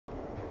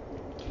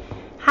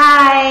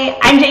Hi,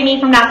 I'm Jamie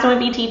from Not So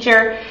Wimpy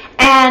Teacher,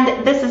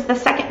 and this is the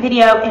second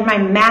video in my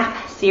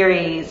math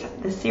series.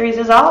 This series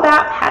is all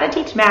about how to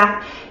teach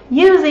math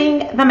using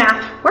the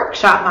math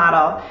workshop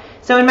model.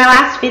 So in my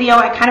last video,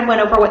 I kind of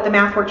went over what the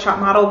math workshop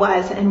model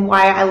was and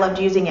why I loved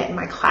using it in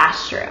my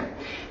classroom.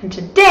 And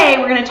today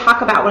we're going to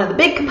talk about one of the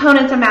big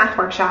components of math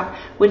workshop,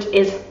 which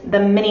is the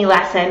mini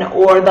lesson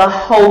or the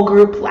whole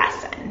group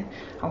lesson.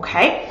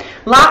 Okay?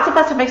 Lots of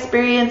us have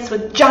experience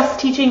with just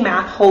teaching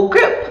math whole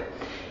group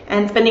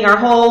and spending our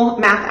whole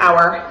math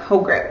hour whole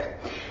group.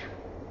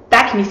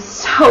 That can be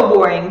so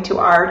boring to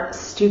our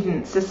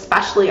students,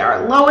 especially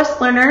our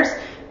lowest learners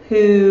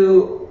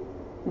who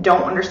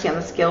don't understand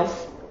the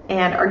skills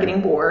and are getting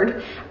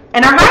bored,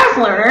 and our highest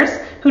learners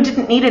who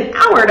didn't need an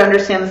hour to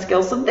understand the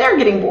skills, so they're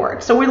getting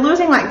bored. So we're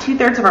losing like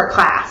 2/3 of our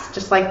class,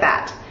 just like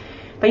that.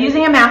 By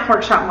using a math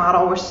workshop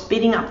model, we're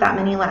speeding up that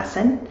mini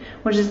lesson,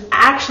 which is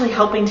actually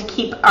helping to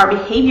keep our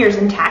behaviors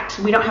intact.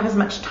 We don't have as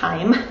much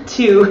time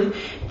to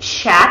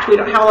chat. We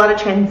don't have a lot of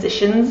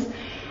transitions.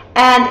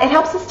 And it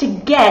helps us to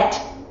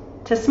get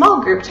to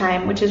small group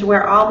time, which is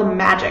where all the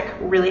magic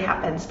really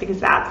happens, because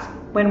that's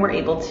when we're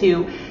able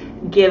to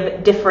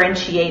give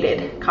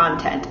differentiated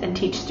content and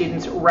teach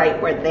students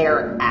right where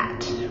they're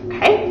at.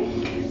 Okay?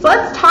 So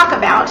let's talk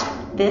about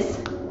this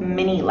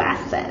mini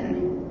lesson.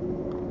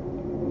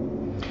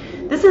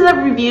 This is a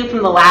review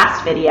from the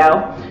last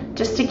video,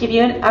 just to give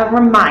you a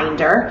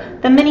reminder.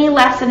 The mini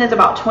lesson is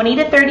about 20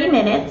 to 30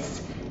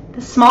 minutes.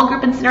 The small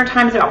group and center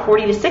time is about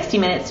 40 to 60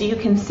 minutes, so you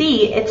can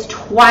see it's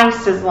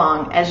twice as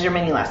long as your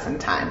mini lesson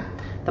time.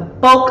 The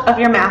bulk of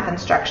your math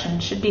instruction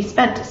should be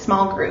spent to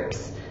small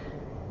groups,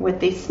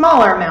 with the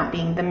smaller amount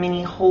being the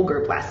mini whole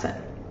group lesson.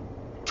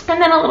 And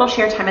then a little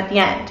share time at the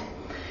end.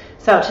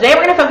 So today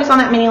we're going to focus on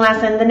that mini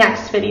lesson. The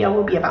next video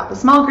will be about the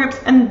small groups,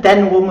 and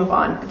then we'll move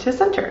on to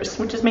centers,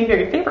 which is my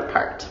very favorite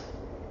part.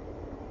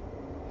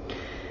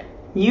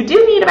 You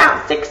do need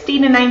about 60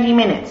 to 90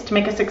 minutes to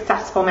make a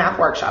successful math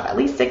workshop. At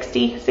least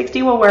 60.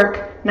 60 will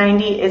work.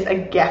 90 is a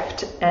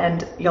gift,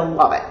 and you'll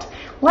love it.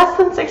 Less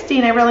than 60,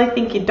 and I really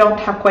think you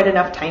don't have quite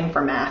enough time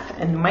for math,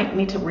 and you might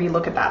need to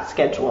relook at that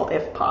schedule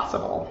if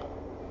possible.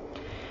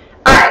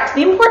 All right,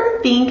 the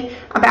important thing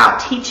about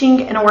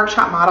teaching in a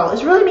workshop model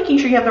is really making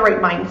sure you have the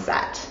right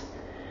mindset.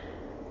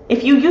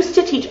 If you used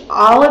to teach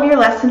all of your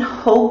lesson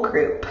whole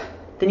group,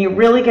 then you're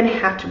really going to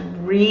have to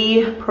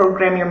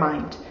reprogram your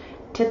mind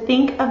to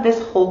think of this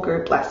whole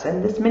group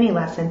lesson, this mini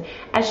lesson,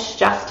 as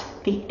just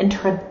the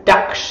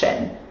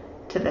introduction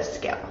to this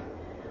skill.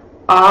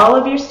 All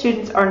of your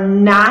students are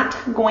not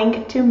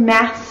going to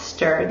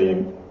master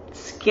the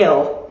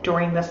skill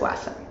during this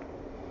lesson.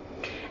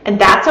 And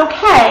that's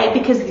okay,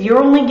 because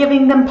you're only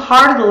giving them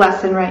part of the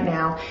lesson right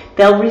now.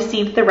 They'll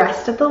receive the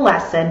rest of the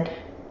lesson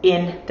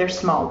in their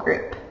small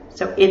group.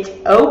 So it's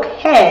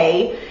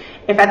okay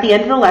if at the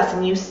end of the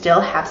lesson you still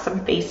have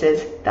some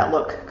faces that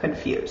look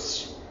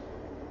confused.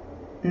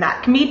 And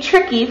that can be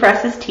tricky for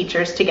us as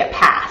teachers to get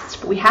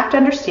past. But we have to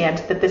understand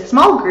that this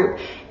small group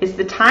is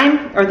the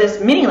time, or this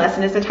mini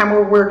lesson is the time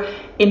where we're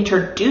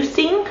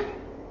introducing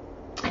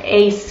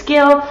a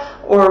skill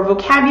or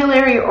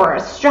vocabulary or a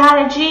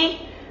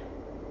strategy.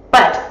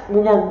 But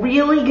when we're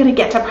really going to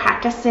get to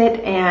practice it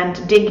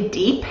and dig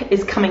deep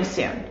is coming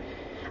soon.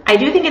 I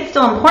do think it's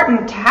still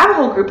important to have a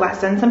whole group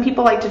lesson. Some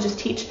people like to just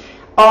teach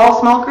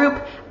all small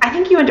group. I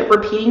think you end up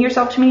repeating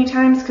yourself too many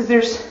times, because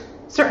there's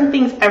certain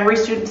things every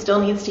student still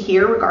needs to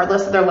hear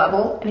regardless of their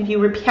level. And if you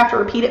have to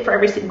repeat it for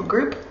every single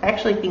group, I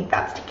actually think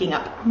that's taking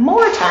up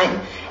more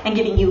time and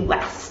giving you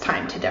less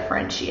time to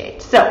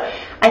differentiate. So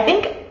I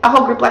think a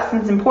whole group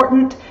lesson is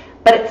important,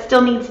 but it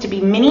still needs to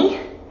be mini.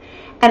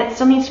 And it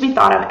still needs to be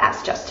thought of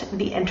as just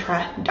the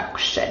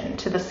introduction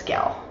to the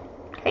skill,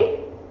 okay?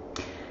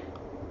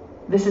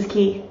 This is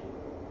key.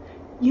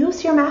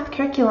 Use your math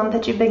curriculum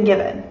that you've been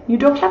given. You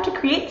don't have to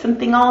create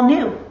something all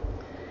new.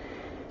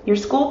 Your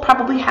school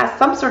probably has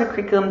some sort of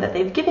curriculum that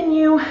they've given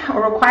you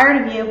or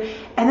required of you,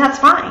 and that's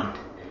fine.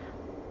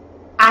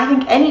 I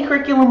think any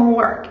curriculum will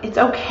work. It's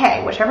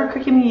okay, whichever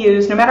curriculum you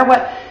use, no matter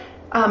what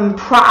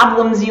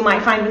problems you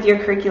might find with your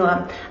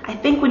curriculum. I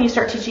think when you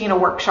start teaching in a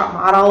workshop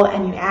model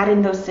and you add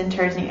in those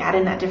centers and you add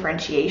in that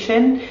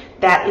differentiation,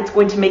 that it's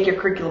going to make your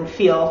curriculum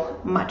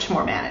feel much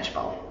more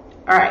manageable.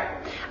 All right,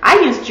 I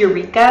used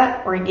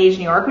Eureka or Engage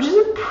New York, which is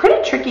a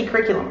pretty tricky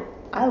curriculum.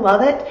 I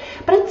love it,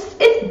 but it's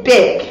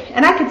big,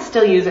 and I could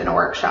still use it in a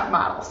workshop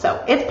model,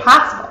 so it's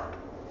possible.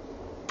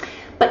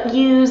 But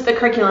use the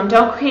curriculum.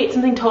 Don't create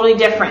something totally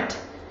different,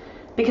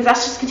 because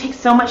that's just going to take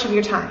so much of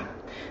your time.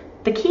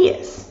 The key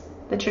is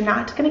that you're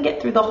not going to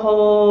get through the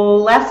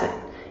whole lesson.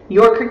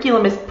 Your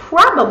curriculum is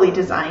probably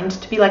designed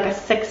to be like a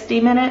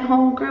 60-minute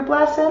whole group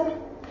lesson.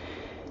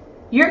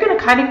 You're going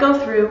to kind of go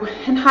through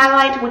and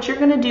highlight what you're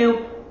going to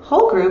do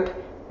whole group.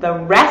 The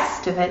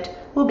rest of it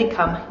will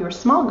become your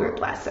small group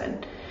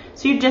lesson.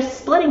 So you're just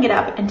splitting it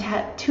up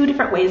into two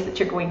different ways that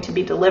you're going to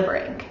be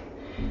delivering.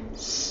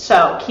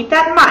 So keep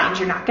that in mind.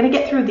 You're not going to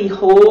get through the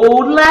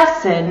whole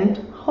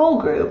lesson whole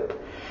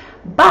group,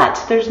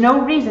 but there's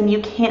no reason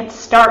you can't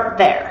start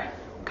there.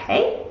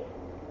 Okay?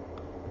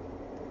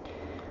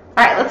 All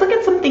All right, let's look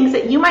at some things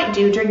that you might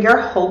do during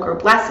your whole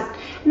group lesson.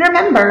 And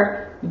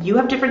remember, you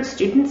have different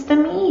students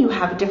than me. You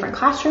have a different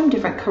classroom,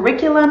 different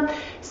curriculum.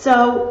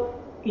 So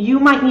you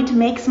might need to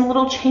make some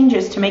little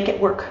changes to make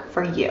it work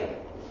for you.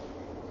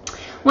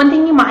 One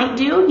thing you might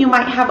do, you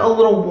might have a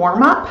little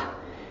warm-up.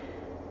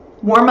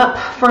 Warm-up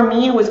for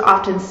me was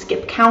often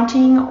skip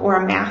counting or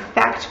a math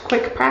fact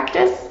quick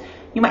practice.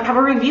 You might have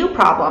a review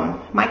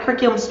problem. My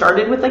curriculum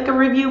started with like a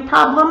review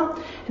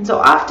problem. And so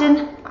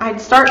often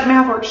I'd start the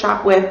math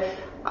workshop with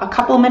a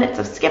couple minutes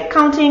of skip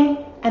counting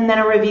and then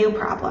a review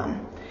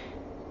problem.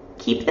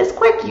 Keep this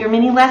quick. Your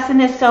mini lesson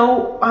is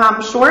so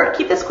short.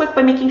 Keep this quick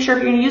by making sure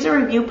if you're going to use a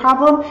review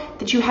problem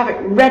that you have it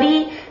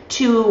ready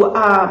to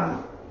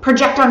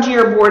project onto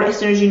your board as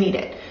soon as you need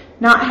it.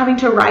 Not having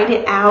to write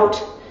it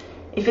out.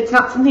 If it's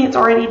not something that's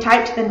already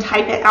typed, then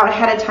type it out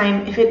ahead of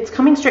time. If it's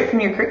coming straight from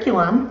your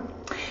curriculum,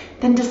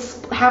 then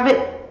just have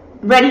it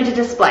ready to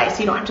display so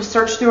you don't have to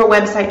search through a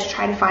website to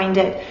try to find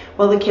it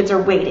while the kids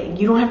are waiting.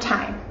 You don't have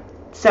time.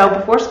 So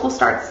before school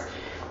starts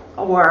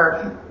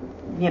or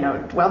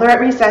while they're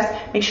at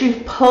recess, make sure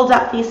you've pulled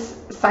up these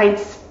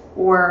sites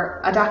or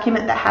a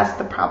document that has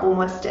the problem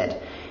listed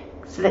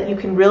so that you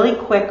can really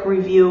quick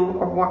review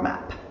or warm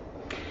up.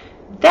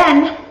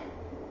 Then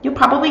you'll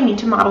probably need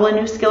to model a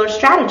new skill or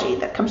strategy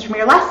that comes from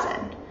your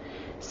lesson.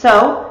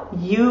 So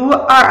you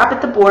are up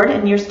at the board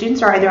and your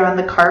students are either on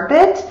the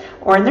carpet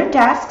or in their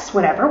desks,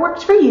 whatever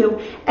works for you,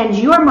 and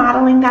you are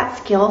modeling that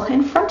skill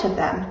in front of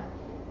them.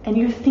 And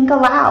you think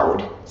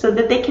aloud so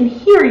that they can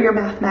hear your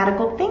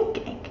mathematical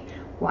thinking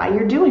while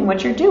you're doing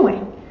what you're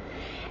doing.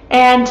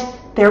 And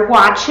they're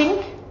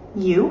watching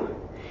you.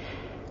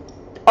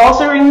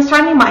 Also during this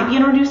time, you might be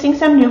introducing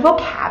some new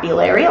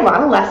vocabulary. A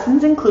lot of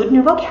lessons include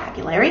new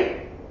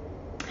vocabulary.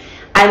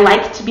 I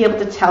like to be able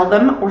to tell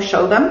them or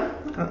show them.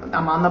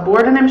 I'm on the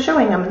board and I'm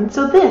showing them. And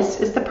so this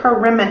is the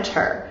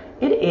perimeter.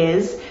 It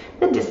is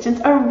the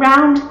distance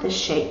around the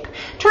shape.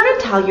 Turn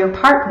and tell your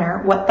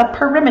partner what the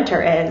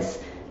perimeter is.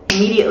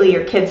 Immediately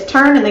your kids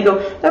turn and they go,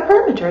 the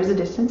perimeter is the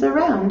distance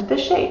around the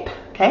shape.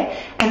 Okay?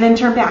 And then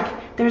turn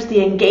back. There's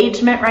the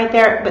engagement right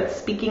there, but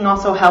speaking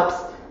also helps.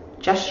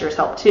 Gestures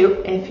help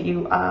too if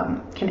you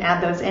can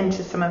add those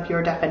into some of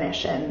your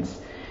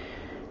definitions.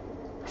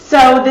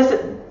 So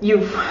this,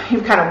 you've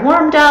kind of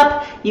warmed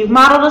up, you've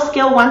modeled a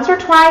skill once or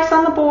twice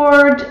on the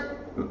board,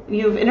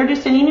 you've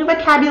introduced any new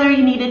vocabulary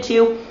you needed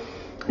to.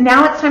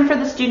 Now it's time for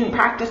the student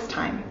practice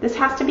time. This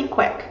has to be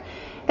quick.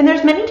 And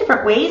there's many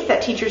different ways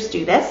that teachers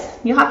do this.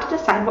 You'll have to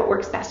decide what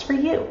works best for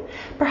you.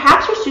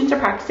 Perhaps your students are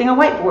practicing on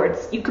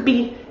whiteboards. You could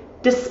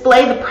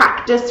display the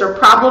practice or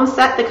problem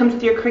set that comes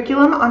with your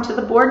curriculum onto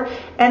the board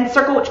and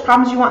circle which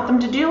problems you want them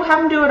to do. Have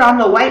them do it on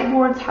the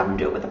whiteboards, have them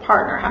do it with a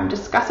partner, have them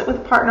discuss it with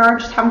a partner, or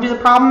just have them do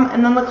the problem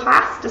and then the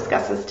class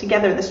discusses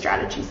together the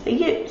strategies they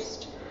used.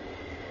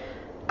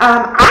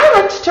 I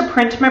liked to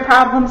print my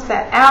problem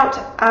set out.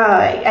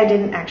 I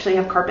didn't actually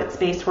have carpet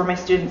space where my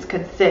students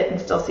could sit and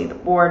still see the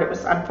board. It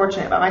was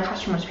unfortunate, but my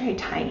classroom was very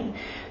tiny.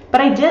 But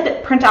I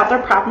did print out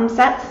their problem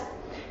sets.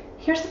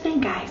 Here's the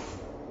thing, guys.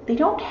 They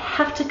don't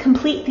have to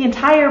complete the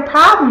entire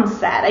problem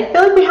set. I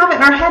feel like we have it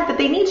in our head that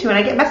they need to, and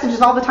I get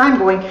messages all the time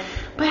going,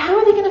 but how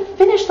are they going to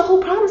finish the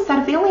whole problem set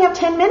if they only have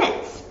 10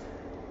 minutes?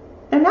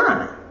 They're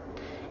not.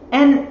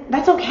 And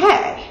that's okay.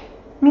 I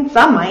mean,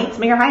 some might,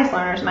 some of your highest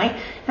learners might,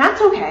 and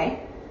that's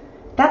okay.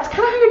 That's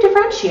kind of how you're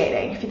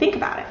differentiating, if you think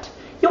about it.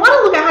 You want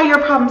to look at how your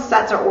problem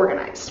sets are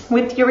organized.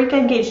 With Eureka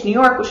Engaged New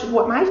York, which is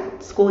what my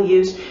school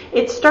used,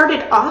 it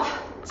started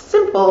off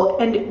simple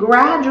and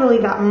gradually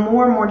got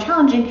more and more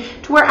challenging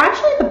to where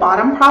actually the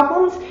bottom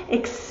problems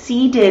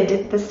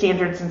exceeded the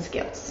standards and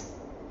skills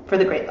for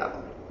the grade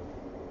level.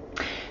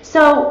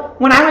 So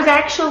when I was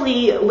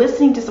actually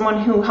listening to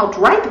someone who helped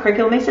write the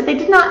curriculum, they said they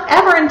did not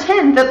ever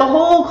intend that the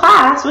whole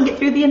class would get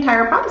through the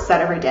entire problem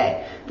set every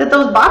day. That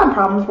those bottom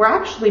problems were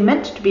actually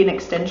meant to be an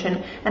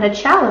extension and a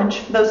challenge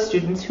for those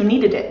students who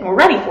needed it and were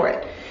ready for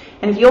it.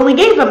 And if you only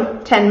gave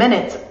them 10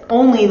 minutes,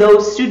 only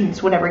those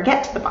students would ever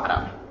get to the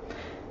bottom.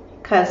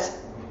 Because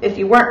if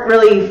you weren't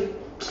really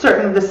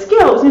certain of the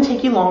skill, it was going to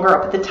take you longer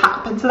up at the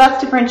top. And so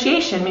that's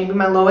differentiation. Maybe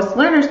my lowest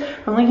learners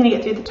are only going to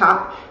get through the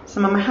top.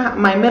 Some of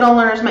my middle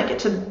learners might get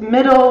to the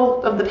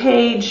middle of the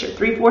page, or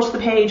 3/4 of the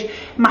page.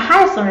 And my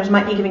highest learners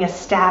might be giving a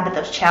stab at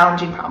those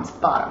challenging problems at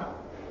the bottom.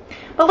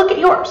 But look at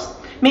yours.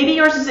 Maybe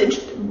yours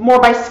is more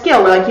by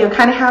skill, where you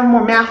kind of have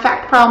more math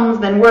fact problems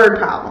than word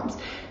problems.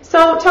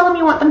 So tell them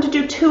you want them to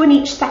do 2 in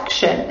each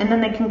section, and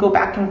then they can go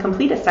back and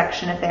complete a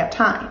section if they have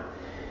time.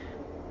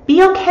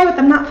 Be okay with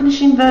them not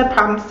finishing the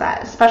problem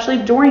set, especially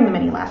during the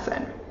mini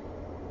lesson.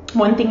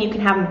 One thing you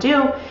can have them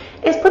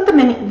do is put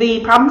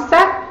the problem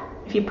set,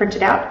 if you print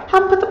it out,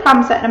 have them put the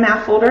problem set in a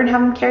math folder and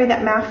have them carry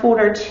that math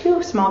folder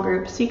to small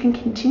groups so you can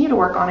continue to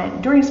work on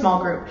it during small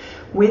group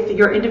with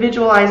your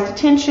individualized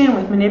attention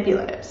with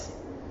manipulatives.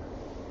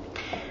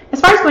 As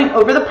far as going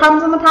over the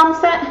problems on the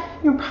problem set,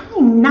 you're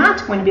probably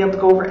not going to be able to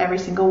go over every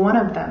single one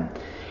of them.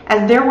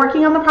 As they're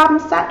working on the problem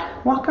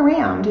set, walk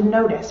around and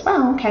notice,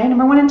 well, okay,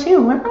 number 1 and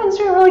 2. Everyone's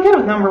doing really good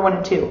with number 1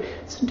 and 2.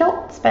 So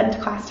don't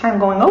spend class time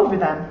going over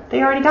them.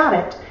 They already got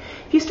it.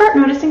 If you start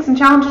noticing some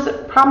challenges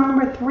at problem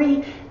number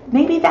 3,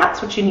 maybe that's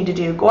what you need to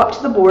do. Go up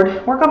to the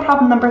board, work on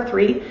problem number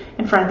 3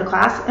 in front of the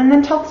class, and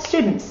then tell the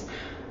students.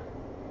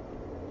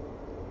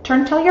 Turn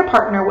and tell your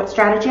partner what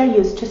strategy I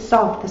used to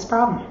solve this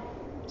problem.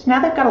 So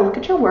now they've got to look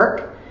at your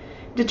work,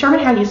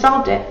 determine how you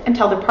solved it, and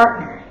tell their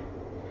partner.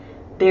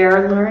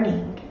 They're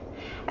learning.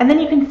 And then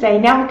you can say,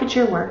 now look at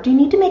your work. Do you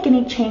need to make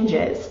any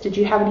changes? Did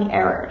you have any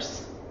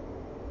errors?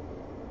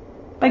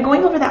 By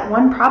going over that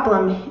one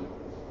problem,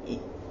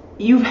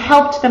 you've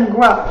helped them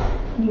grow.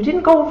 You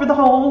didn't go over the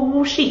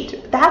whole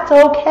sheet. That's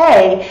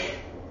okay.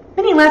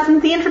 Mini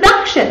lesson's the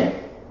introduction.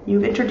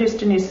 You've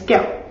introduced a new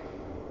skill.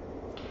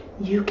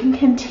 You can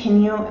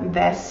continue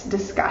this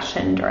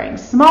discussion during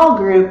small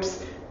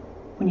groups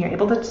when you're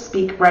able to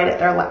speak right at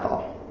their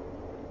level.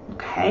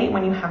 Okay?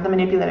 When you have the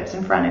manipulatives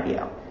in front of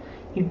you.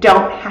 You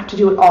don't have to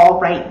do it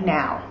all right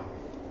now.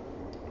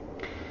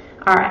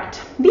 All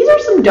right. These are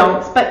some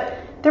don'ts, but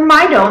they're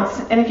my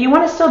don'ts, and if you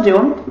want to still do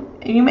them,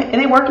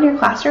 and they work in your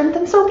classroom,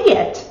 then so be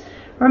it.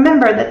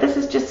 Remember that this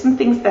is just some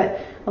things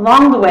that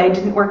along the way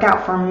didn't work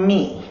out for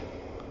me.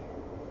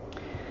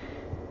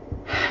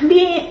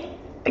 Be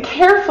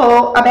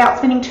careful about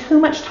spending too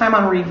much time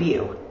on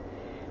review.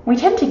 We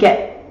tend to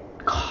get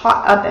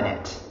caught up in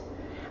it.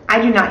 I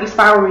do not use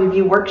file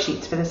review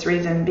worksheets for this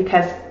reason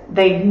because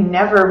they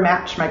never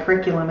match my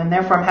curriculum, and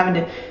therefore I'm having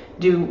to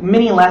do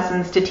mini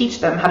lessons to teach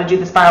them how to do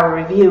this file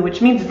review,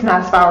 which means it's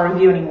not a file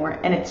review anymore,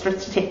 and it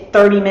starts to take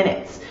 30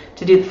 minutes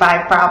to do the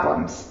 5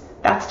 problems.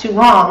 That's too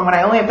long when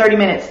I only have 30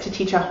 minutes to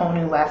teach a whole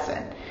new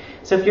lesson.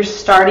 So if you're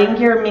starting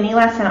your mini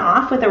lesson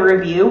off with a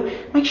review,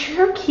 make sure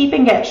you're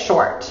keeping it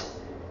short.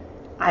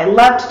 I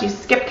love to do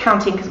skip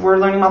counting because we're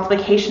learning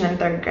multiplication in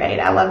 3rd grade.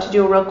 I love to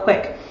do a real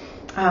quick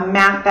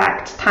math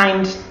fact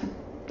timed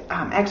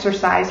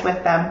exercise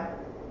with them.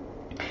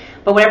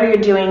 But whatever you're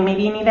doing,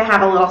 maybe you need to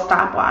have a little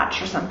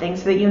stopwatch or something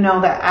so that you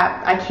know that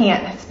I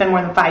can't spend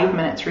more than 5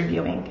 minutes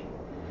reviewing.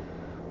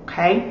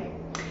 Okay?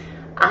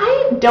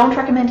 I don't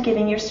recommend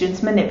giving your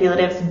students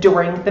manipulatives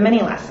during the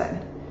mini lesson.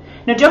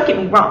 Now, don't get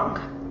me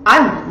wrong.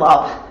 I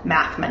love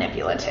math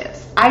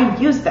manipulatives. I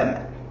use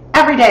them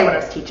every day when I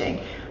was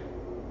teaching,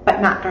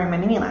 but not during my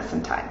mini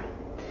lesson time.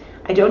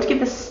 I don't give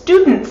the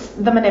students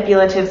the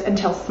manipulatives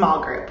until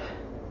small group.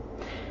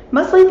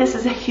 Mostly this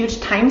is a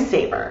huge time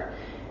saver.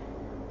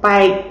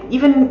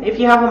 Even if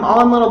you have them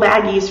all in little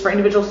baggies for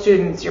individual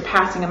students, you're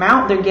passing them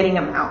out, they're getting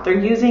them out, they're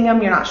using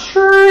them, you're not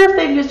sure if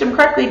they've used them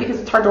correctly because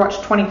it's hard to watch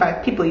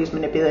 25 people use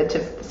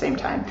manipulatives at the same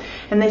time,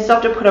 and they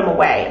still have to put them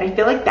away, and I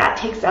feel like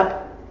that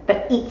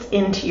eats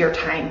into your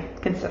time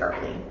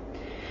considerably.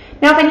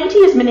 Now, if I need to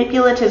use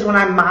manipulatives when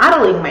I'm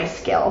modeling my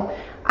skill,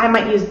 I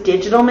might use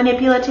digital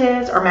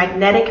manipulatives or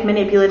magnetic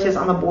manipulatives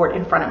on the board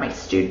in front of my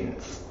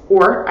students,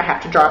 or I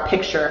have to draw a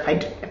picture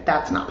if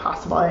that's not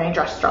possible, and I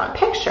just draw a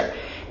picture.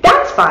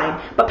 That's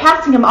fine, but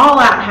passing them all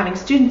out and having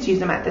students use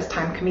them at this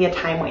time can be a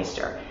time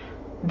waster.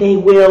 They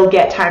will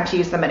get time to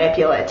use the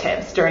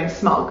manipulatives during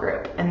small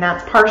group, and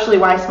that's partially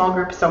why small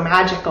group is so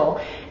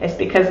magical, is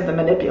because of the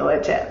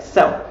manipulatives.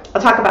 So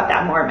I'll talk about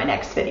that more in my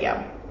next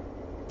video.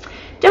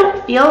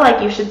 Don't feel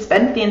like you should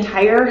spend the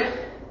entire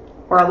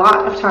or a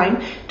lot of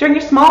time during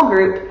your small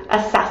group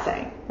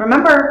assessing.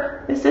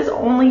 Remember, this is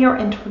only your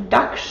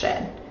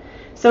introduction.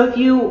 So if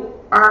you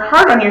are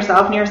hard on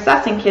yourself and you're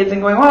assessing kids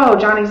and going, whoa,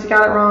 Johnny's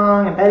got it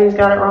wrong and Betty's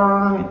got it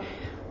wrong,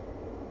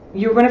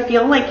 you're going to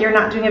feel like you're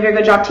not doing a very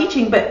good job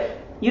teaching, but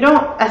you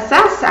don't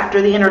assess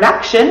after the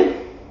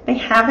introduction. They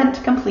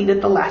haven't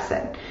completed the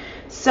lesson.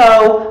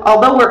 So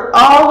although we're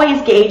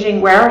always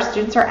gauging where our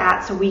students are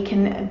at so we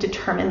can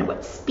determine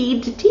what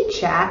speed to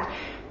teach at,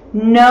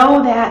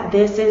 know that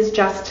this is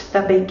just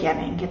the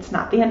beginning. It's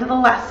not the end of the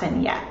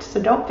lesson yet.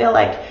 So don't feel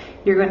like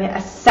you're going to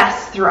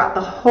assess throughout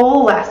the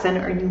whole lesson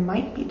or you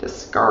might be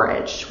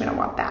discouraged. We don't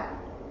want that.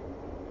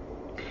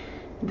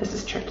 This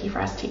is tricky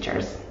for us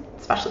teachers,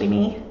 especially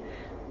me.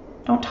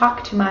 Don't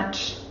talk too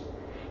much.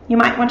 You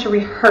might want to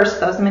rehearse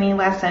those mini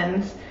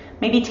lessons,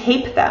 maybe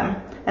tape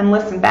them and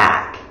listen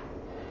back.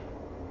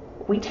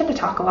 We tend to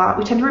talk a lot.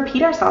 We tend to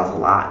repeat ourselves a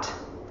lot.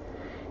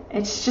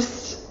 It's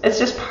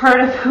just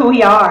part of who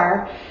we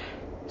are.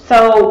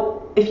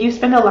 So if you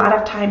spend a lot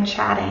of time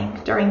chatting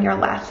during your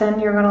lesson,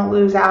 you're going to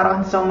lose out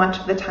on so much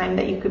of the time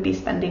that you could be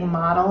spending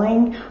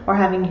modeling or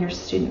having your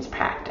students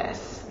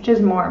practice, which is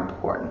more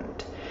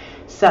important.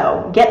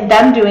 So get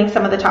them doing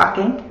some of the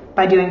talking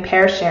by doing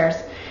pair shares,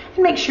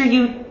 and make sure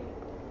you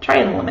try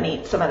and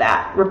eliminate some of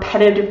that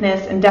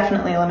repetitiveness and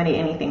definitely eliminate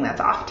anything that's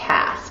off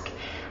task.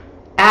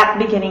 At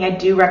the beginning, I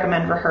do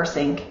recommend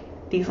rehearsing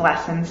these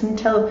lessons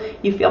until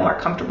you feel more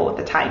comfortable with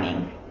the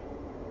timing.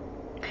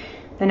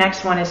 The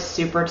next one is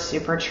super,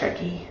 super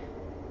tricky.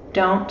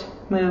 Don't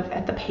move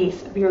at the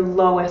pace of your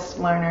lowest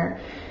learner.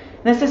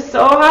 This is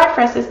so hard for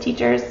us as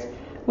teachers.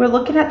 We're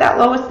looking at that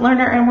lowest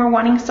learner and we're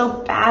wanting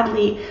so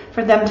badly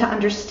for them to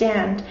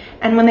understand.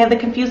 And when they have the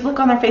confused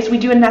look on their face, we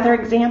do another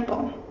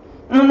example.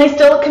 And when they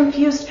still look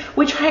confused,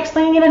 we try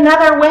explaining it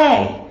another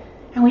way.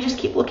 And we just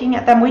keep looking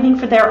at them, waiting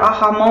for their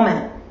aha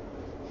moment.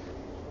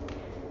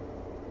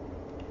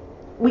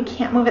 We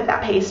can't move at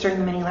that pace during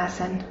the mini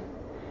lesson.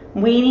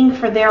 waiting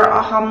for their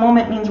aha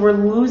moment means we're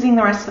losing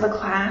the rest of the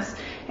class,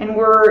 and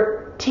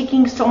we're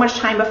taking so much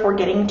time before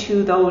getting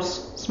to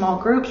those small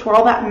groups where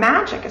all that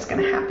magic is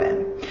going to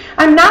happen.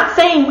 I'm not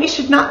saying we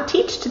should not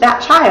teach to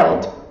that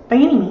child by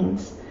any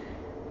means.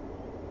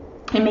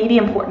 It may be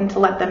important to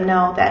let them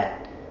know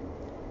that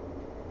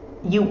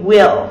you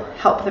will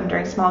help them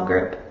during small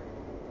group.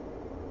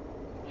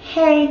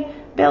 Hey,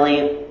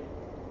 Billy,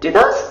 do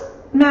those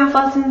math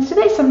lessons, do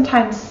they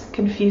sometimes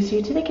confuse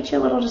you? Do they get you a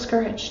little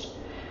discouraged?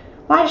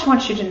 Well, I just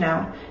want you to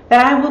know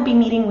that I will be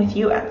meeting with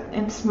you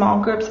in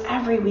small groups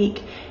every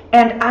week,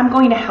 and I'm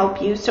going to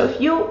help you. So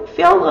if you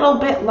feel a little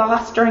bit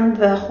lost during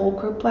the whole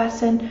group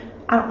lesson,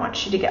 I don't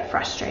want you to get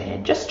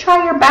frustrated. Just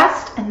try your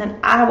best, and then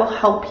I will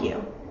help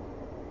you.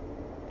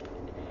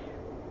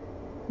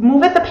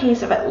 Move at the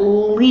pace of at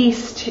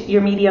least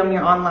your medium,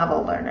 your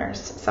on-level learners.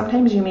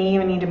 Sometimes you may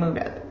even need to move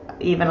it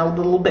even a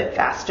little bit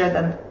faster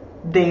than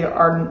they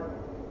are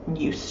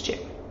used to.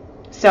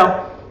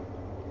 So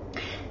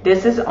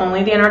this is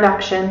only the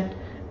introduction.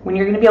 When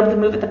you're going to be able to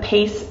move at the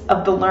pace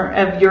of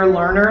your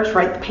learners,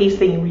 right? The pace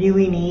they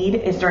really need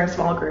is during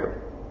small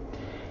group.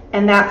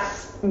 And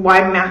that's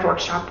why Math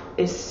Workshop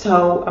is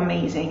so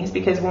amazing, is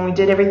because when we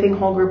did everything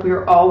whole group, we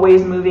were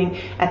always moving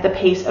at the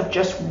pace of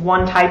just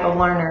one type of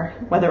learner,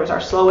 whether it was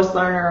our slowest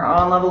learner, our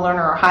on-level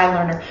learner, or high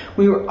learner.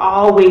 We were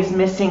always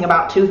missing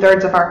about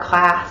 2/3 of our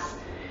class.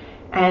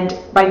 And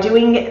by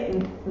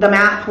doing the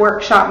Math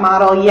Workshop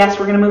model, yes,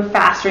 we're going to move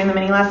faster in the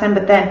mini lesson,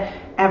 but then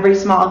every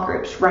small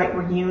group's right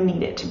where you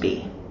need it to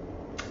be.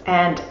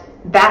 And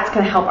that's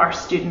going to help our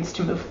students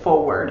to move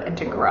forward and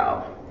to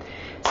grow.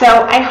 So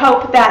I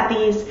hope that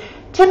these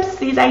tips,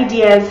 these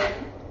ideas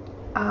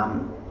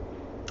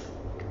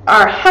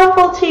are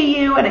helpful to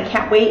you, and I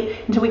can't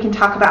wait until we can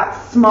talk about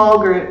small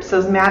groups,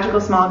 those magical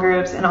small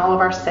groups in all of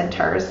our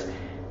centers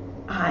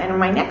in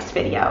my next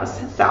videos.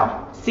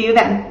 So see you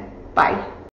then. Bye.